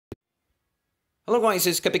Hello guys,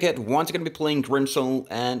 it's Copycat. Once again, be playing Grim Soul,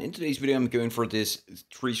 and in today's video I'm going for this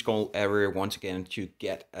 3 skull area once again to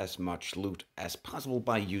get as much loot as possible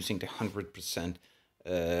by using the 100%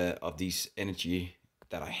 of these energy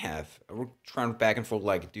that I have. I will try back and forth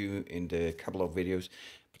like I do in the couple of videos,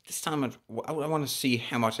 but this time I want to see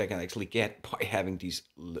how much I can actually get by having these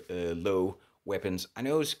low weapons. I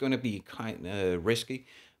know it's going to be kind of risky,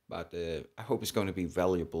 but I hope it's going to be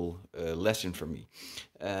valuable lesson for me.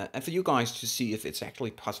 And for you guys to see if it's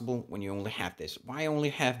actually possible when you only have this. Why I only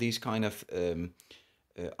have these kind of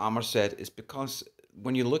armor set is because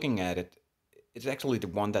when you're looking at it, it's actually the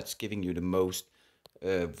one that's giving you the most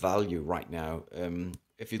value right now.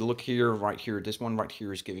 If you look here, right here, this one right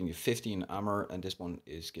here is giving you 50 in armor, and this one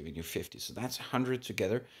is giving you 50. So that's 100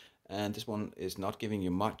 together, and this one is not giving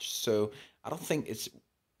you much. So I don't think it's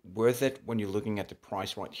worth it when you're looking at the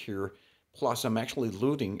price right here. Plus, I'm actually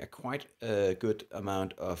looting a quite good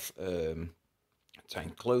amount of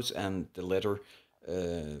tank clothes and the leather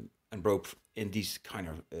and rope in these kind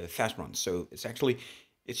of fast runs. So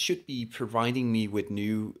it should be providing me with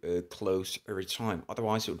new clothes every time.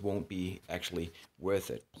 Otherwise, it won't be actually worth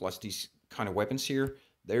it. Plus, these kind of weapons here,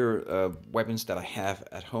 they're weapons that I have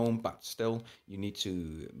at home, but still you need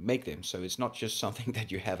to make them. So it's not just something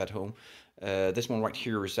that you have at home. This one right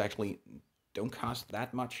here is actually don't cost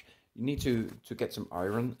that much. You need to get some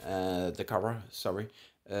iron, the copper, sorry.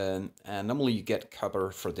 And normally you get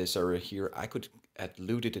copper for this area here. I could have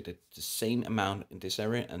looted it at the same amount in this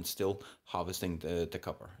area and still harvesting the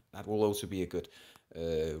copper. That will also be a good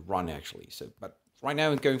run actually. So, but right now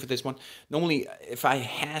I'm going for this one. Normally, if I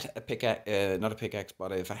had a pickaxe, not a pickaxe,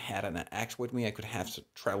 but if I had an axe with me, I could have to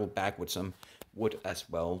travel back with some wood as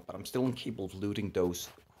well. But I'm still incapable of looting those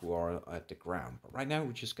who are at the ground. But right now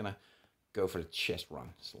we're just gonna go for the chest run.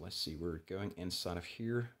 So let's see, we're going inside of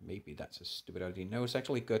here. Maybe that's a stupid idea. No, it's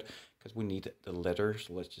actually good because we need the leather.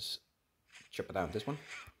 So let's just chop it out this one.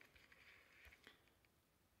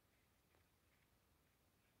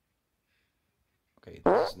 Okay,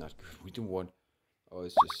 this is not good. We don't want... Oh,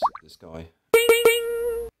 it's just this guy.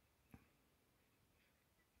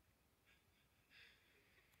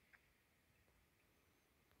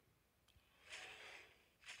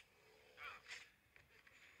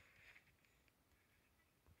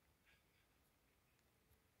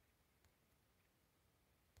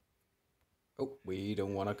 Oh, we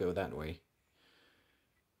don't want to go that way.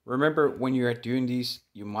 Remember, when you're doing these,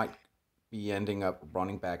 you might be ending up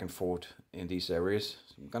running back and forth in these areas.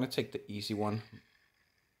 So I'm gonna take the easy one.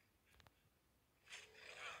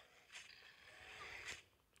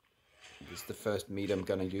 This is the first meat I'm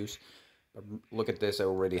gonna use. But look at this, I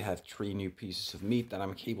already have 3 new pieces of meat that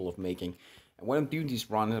I'm capable of making. And when I'm doing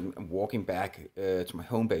these runs, I'm walking back to my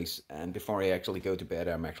home base, and before I actually go to bed,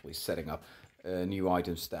 I'm actually setting up new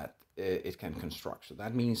items that it can construct. So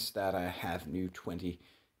that means that I have new 20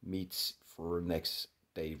 meats for next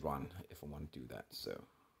day run, if I want to do that. So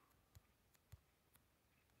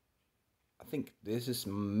I think this is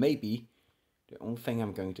maybe the only thing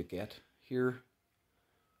I'm going to get here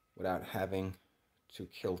without having to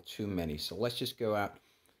kill too many. So let's just go out.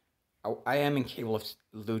 I am incapable of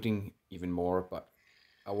looting even more, but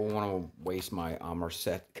I won't want to waste my armor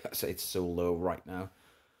set because it's so low right now.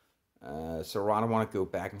 So I don't want to go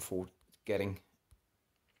back and forth getting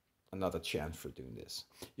another chance for doing this.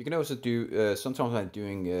 You can also do, sometimes I'm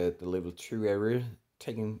doing the level 2 area,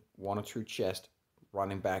 taking 1 or 2 chests,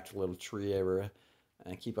 running back to level 3 area,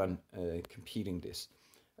 and keep on competing this.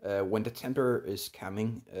 When the temper is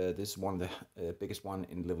coming, this is one of the biggest one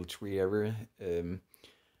in level 3 area of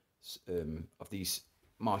these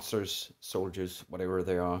monsters, soldiers, whatever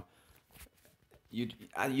they are. You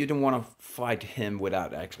don't want to fight him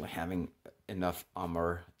without actually having enough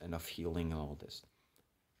armor, enough healing, and all this.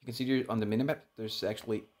 You can see here on the minimap, there's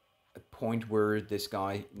actually a point where this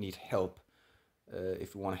guy needs help.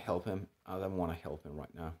 If you want to help him, I don't want to help him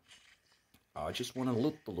right now. I just want to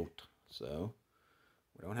loot the loot, so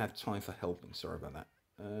we don't have time for helping. Sorry about that.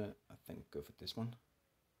 I think go for this one.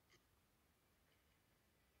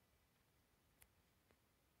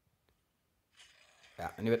 Yeah,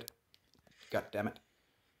 I knew it. God damn it.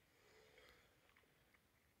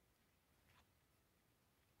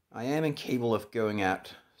 I am incapable of going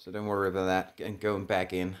out, so don't worry about that, and going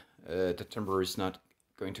back in. The timber is not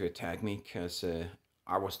going to attack me, because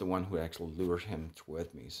I was the one who actually lured him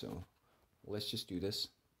toward me, so let's just do this.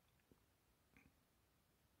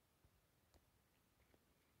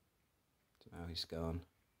 So now he's gone.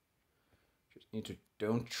 Just need to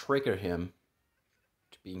don't trigger him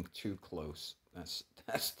to being too close.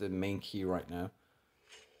 That's the main key right now.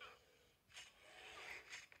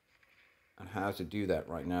 on how to do that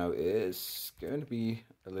right now is going to be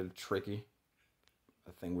a little tricky.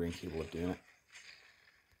 I think we're incapable of doing it.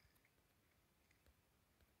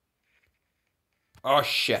 Oh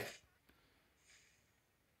shit!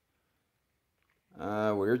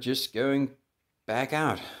 We're just going back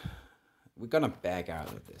out. We're gonna back out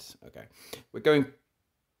of this. Okay, we're going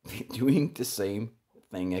doing the same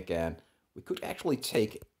thing again. We could actually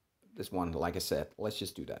take this one, like I said. Let's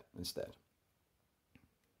just do that instead.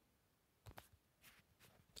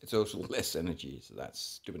 It's also less energy, so that's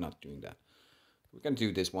stupid not doing that. We're gonna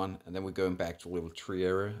do this one, and then we're going back to level 3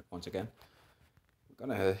 area once again. We're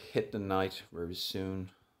gonna hit the night very soon,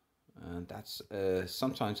 and that's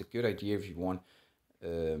sometimes a good idea if you want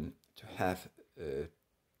to have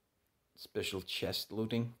special chest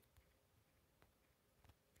looting.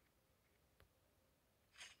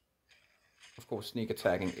 Of course, sneak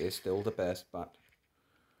attacking is still the best, but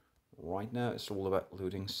right now it's all about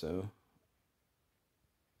looting, so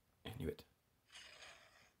I knew it.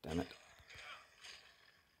 Damn it.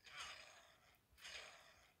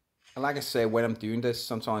 And like I say, when I'm doing this,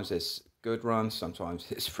 sometimes it's good runs, sometimes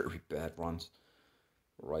it's very bad runs.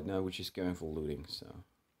 Right now we're just going for looting, so.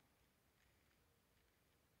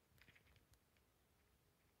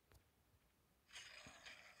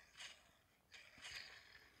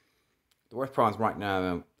 The worst problem right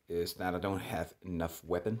now is that I don't have enough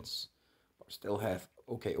weapons. But I still have,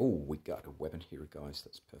 okay, oh, we got a weapon here, guys,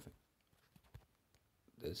 that's perfect.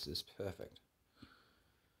 This is perfect.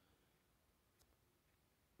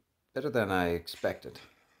 Better than I expected.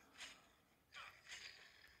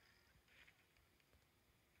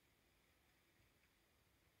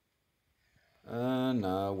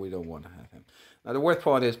 No, we don't want to have him. Now the worst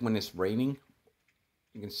part is when it's raining,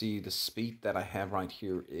 you can see the speed that I have right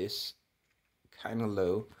here is kind of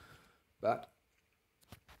low, but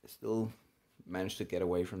I still managed to get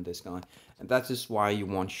away from this guy. And that is why you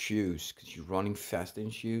want shoes, because you're running fast in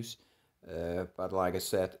shoes. But like I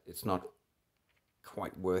said, it's not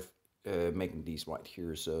quite worth making these right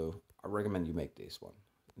here, so I recommend you make this one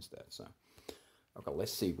instead. So okay,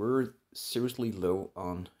 let's see, we're seriously low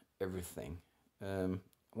on everything. I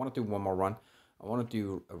want to do one more run. I want to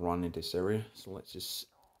do a run in this area, so let's just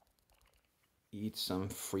eat some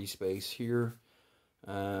free space here.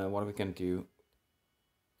 What are we gonna do?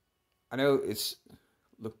 I know it's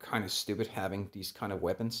look kind of stupid having these kind of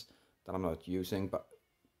weapons that I'm not using, but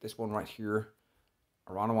this one right here,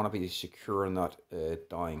 I rather want to be secure and not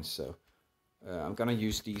dying, so I'm gonna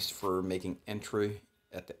use these for making entry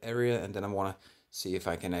at the area, and then I want to see if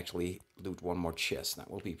I can actually loot one more chest. That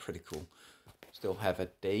will be pretty cool. Still have a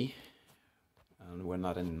day, and we're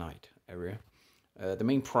not in night area. The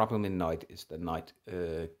main problem in night is the night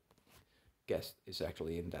guest is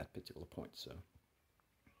actually in that particular point, so.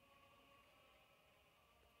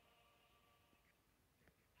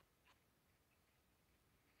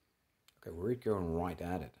 Okay, we're going right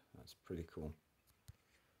at it. That's pretty cool.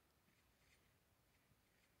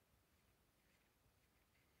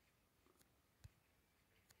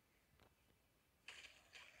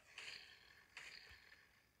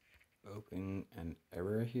 Open an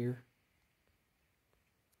area here.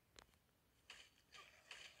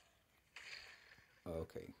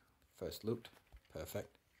 Okay, first loot,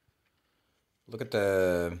 perfect. Look at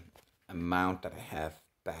the amount that I have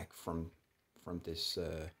back from this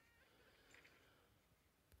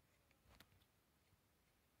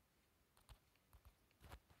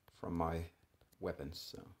from my weapons.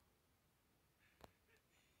 So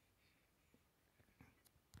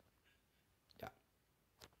yeah,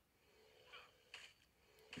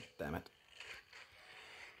 damn it.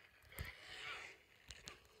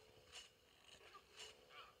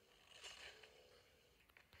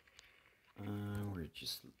 We're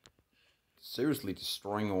just seriously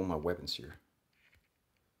destroying all my weapons here.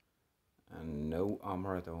 And no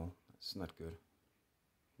armor at all. That's not good.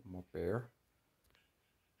 One more bear.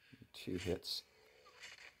 2 hits.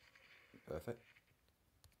 Perfect.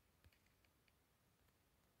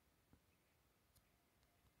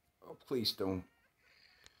 Oh, please don't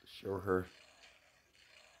show her.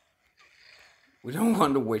 We don't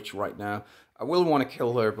want the witch right now. I will want to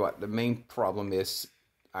kill her, but the main problem is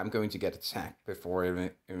I'm going to get attacked before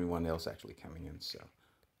everyone else actually coming in, so.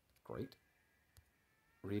 Great.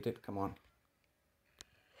 Read it, come on.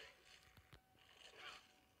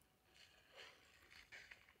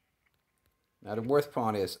 Now the worst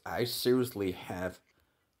part is I seriously have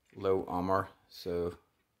low armor, so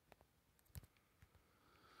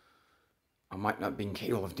I might not be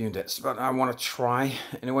capable of doing this, but I want to try.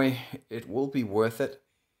 Anyway, it will be worth it.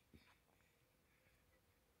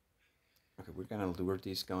 Okay, we're gonna lure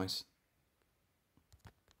these guys.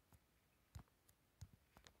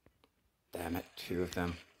 Damn it, 2 of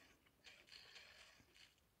them.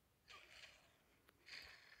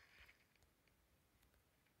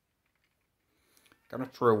 Gonna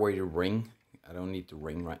throw away the ring. I don't need the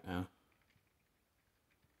ring right now.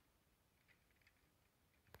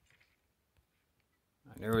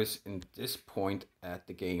 I know it's in this point at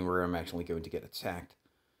the game where I'm actually going to get attacked.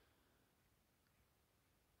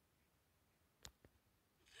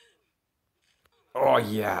 Oh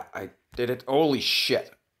yeah, I did it. Holy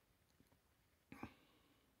shit.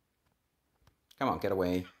 Come on, get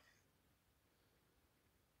away.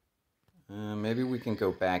 Maybe we can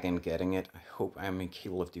go back and getting it. I hope I'm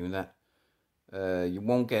capable of doing that. You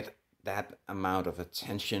won't get that amount of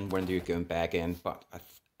attention when you're going back in, but I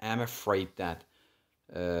am afraid that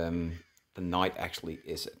the knight actually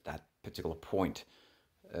is at that particular point.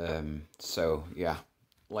 So yeah,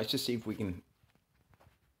 let's just see if we can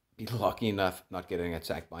be lucky enough not getting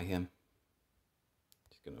attacked by him.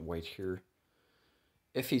 Just gonna wait here.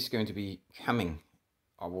 If he's going to be coming,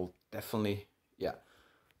 I will definitely, yeah,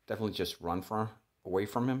 definitely just run away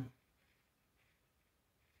from him.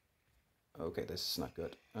 Okay, this is not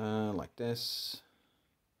good. Like this.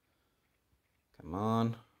 Come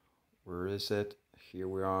on. Where is it? Here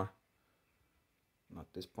we are.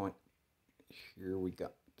 Not this point. Here we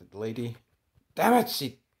got the lady. Damn it,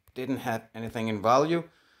 she didn't have anything in value.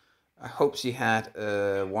 I hope she had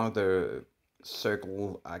one of the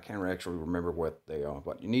circle. I can't actually remember what they are,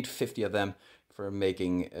 but you need 50 of them for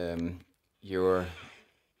making your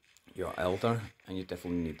elder, and you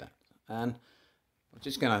definitely need that. And I'm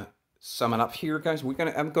just gonna sum it up here, guys.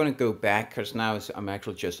 I'm gonna go back because now I'm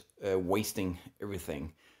actually just wasting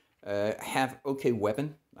everything. I have okay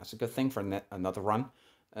weapon. That's a good thing for another run.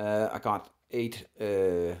 I got 8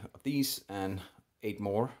 of these and 8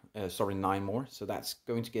 more. Sorry, 9 more. So that's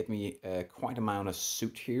going to get me quite amount of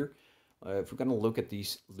suit here. If we're gonna look at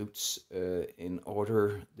these loots in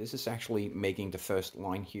order, this is actually making the first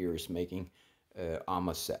line here is making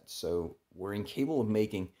armor sets. So we're incapable of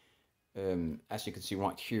making, as you can see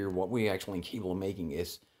right here, what we actually incapable of making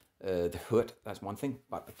is the hood. That's one thing,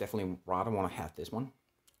 but I definitely rather want to have this one.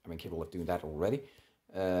 I'm incapable of doing that already,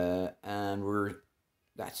 and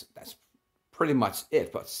that's pretty much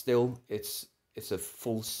it. But still, it's a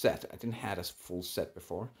full set. I didn't have a full set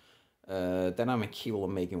before. Then I'm incapable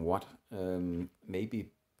of making what? Maybe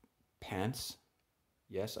pants.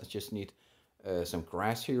 Yes, I just need some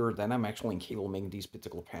grass here. Then I'm actually incapable of making these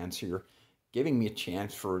particular pants here, giving me a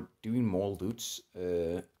chance for doing more loots.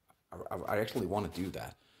 I actually want to do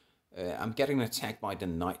that. I'm getting attacked by the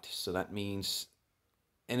knight, so that means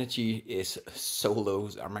energy is so low.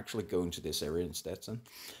 I'm actually going to this area instead and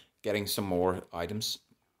getting some more items,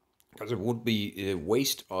 because it would be a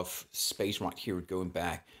waste of space right here going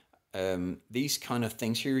back. These kind of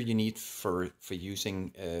things here you need for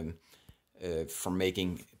using for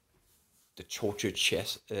making the torture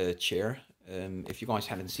chair. If you guys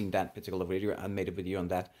haven't seen that particular video, I made a video on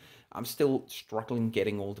that. I'm still struggling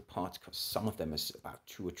getting all the parts because some of them is about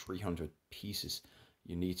 200 or 300 pieces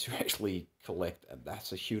you need to actually collect, and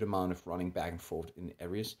that's a huge amount of running back and forth in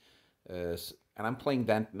areas. And I'm playing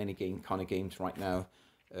that many kind of games right now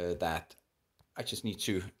that I just need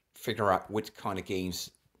to figure out which kind of games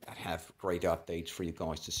that have great updates for you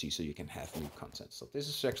guys to see, so you can have new content. So this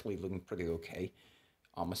is actually looking pretty okay.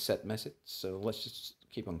 Armor set method. So let's just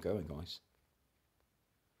keep on going, guys.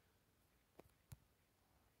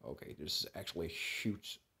 Okay, there's actually a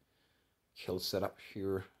huge kill setup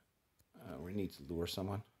here. We need to lure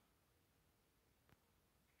someone.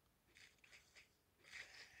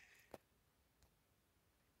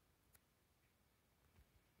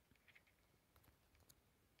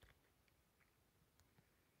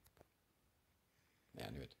 Yeah,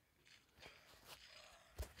 I knew it.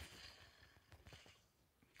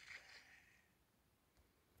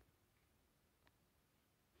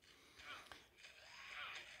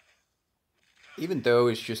 Even though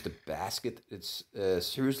it's just a basket, it's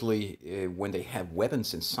seriously, when they have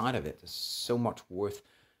weapons inside of it, it's so much worth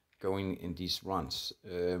going in these runs.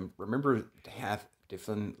 Remember to have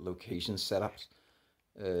different location setups.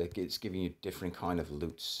 It's giving you different kind of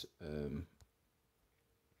loots. And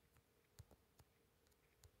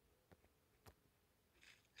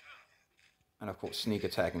of course, sneak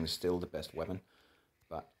attacking is still the best weapon.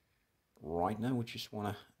 But right now, we just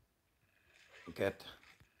want to get...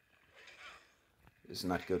 This is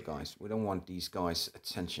not good, guys. We don't want these guys'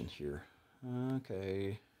 attention here.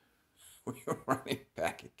 Okay. We're running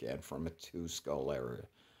back again from a 2-skull area.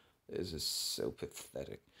 This is so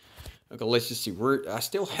pathetic. Okay, let's just see. I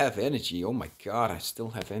still have energy. Oh my god, I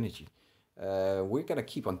still have energy. We're gonna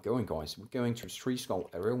keep on going, guys. We're going to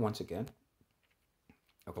 3-skull area once again.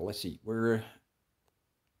 Okay, let's see. What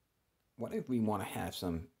if we want to have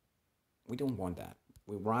some? We don't want that.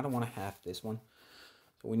 We rather want to have this one.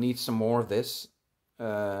 So we need some more of this,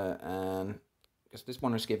 and because this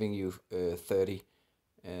one is giving you 30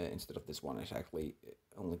 instead of this one is actually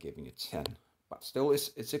only giving you 10. But still,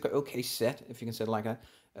 it's an okay set if you can say it like that.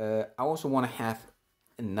 I also want to have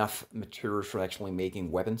enough materials for actually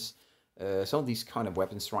making weapons. Some of these kind of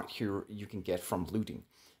weapons right here you can get from looting.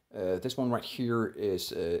 This one right here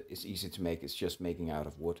is easy to make. It's just making out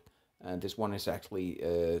of wood, and this one is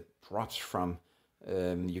actually drops from.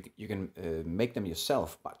 You can make them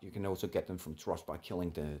yourself, but you can also get them from drops by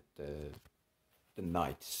killing the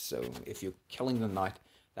knight. So if you're killing the knight,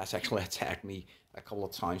 that's actually attacked me a couple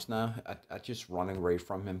of times now. I just running away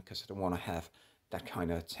from him because I don't want to have that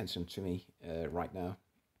kind of attention to me right now.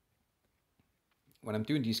 When I'm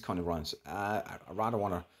doing these kind of runs, I rather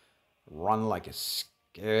want to run like a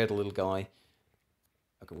scared little guy.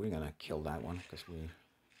 Okay, we're gonna kill that one because we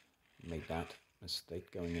made that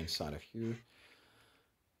mistake going inside of here.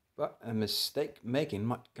 But a mistake making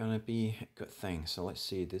might gonna be a good thing. So let's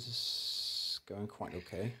see, this is going quite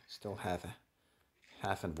okay. Still have a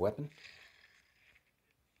half a weapon.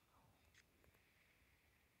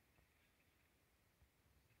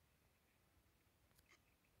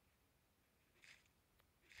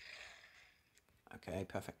 Okay,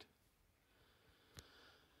 perfect.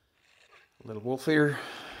 Little wolf here.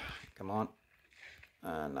 Come on.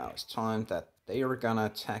 And now it's time that they are gonna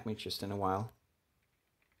attack me just in a while.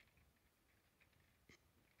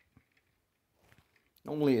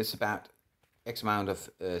 Normally it's about X amount of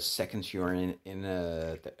seconds you're in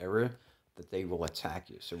the area that they will attack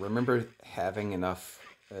you. So remember having enough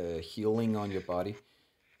healing on your body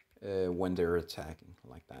when they're attacking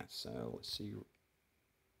like that. So let's see.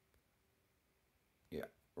 Yeah,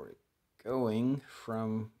 we're going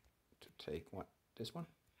from to take what, this one?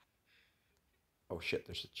 Oh shit,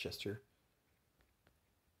 there's a chest here.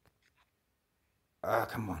 Ah,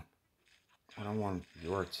 come on. I don't want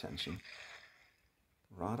your attention.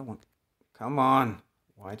 Rather want. Come on.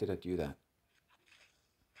 Why did I do that?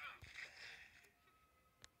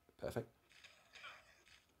 Perfect.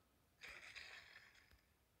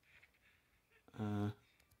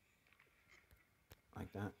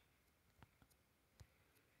 Like that.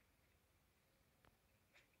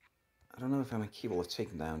 I don't know if I'm capable of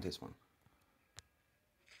taking down this one.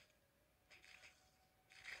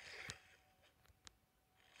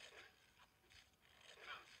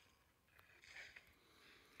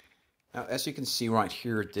 Now, as you can see right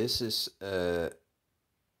here, this is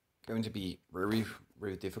going to be very,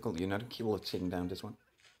 very difficult. You're not capable of taking down this one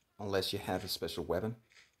unless you have a special weapon.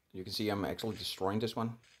 You can see I'm actually destroying this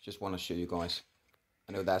one. Just want to show you guys.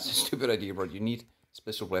 I know that's a stupid idea, but you need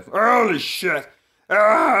special weapon. Holy shit!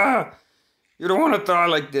 Ah! You don't want to die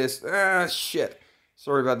like this. Ah, shit.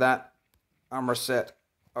 Sorry about that. Armor set.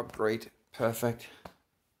 Upgrade. Perfect.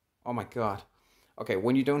 Oh my god. Okay,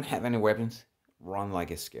 when you don't have any weapons, run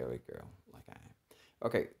like a scary girl. Like I am.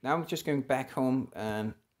 Okay, now I'm just going back home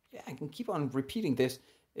and yeah, I can keep on repeating this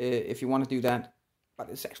if you want to do that. But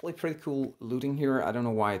it's actually pretty cool looting here. I don't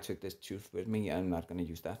know why I took this tooth with me. I'm not going to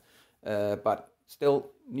use that. But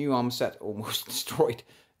still, new armor set almost destroyed.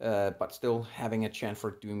 But still having a chance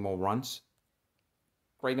for doing more runs.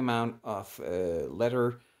 Great amount of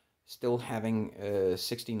leather. Still having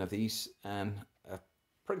 16 of these and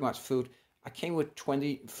pretty much food. I came with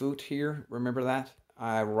 20 food here. Remember that?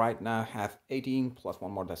 I right now have 18 plus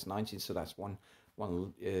one more. That's 19. So that's one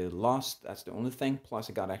lost. That's the only thing. Plus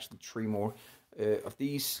I got actually 3 more of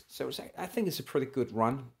these. So I think it's a pretty good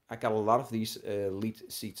run. I got a lot of these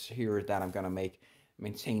lead seeds here that I'm gonna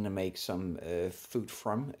maintain and make some food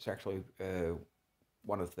from. It's actually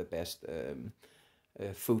one of the best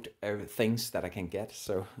food things that I can get.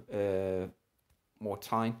 So more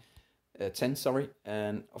time. 10, sorry,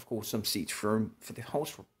 and of course some seeds for the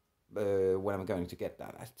house when I'm going to get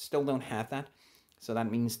that. I still don't have that, so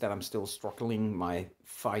that means that I'm still struggling. My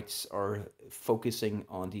fights are focusing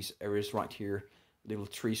on these areas right here, little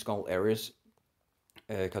tree skull areas,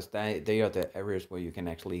 because they are the areas where you can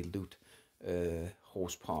actually loot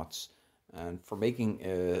horse parts. And for making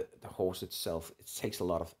the horse itself, it takes a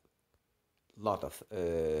lot of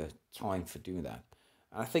time for doing that.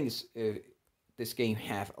 I think it's this game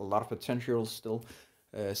have a lot of potential still.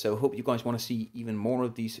 So hope you guys want to see even more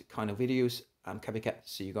of these kind of videos. I'm Copycat.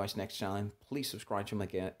 See you guys next time. Please subscribe to my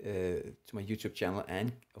YouTube channel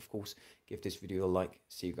and of course give this video a like.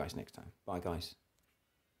 See you guys next time. Bye guys.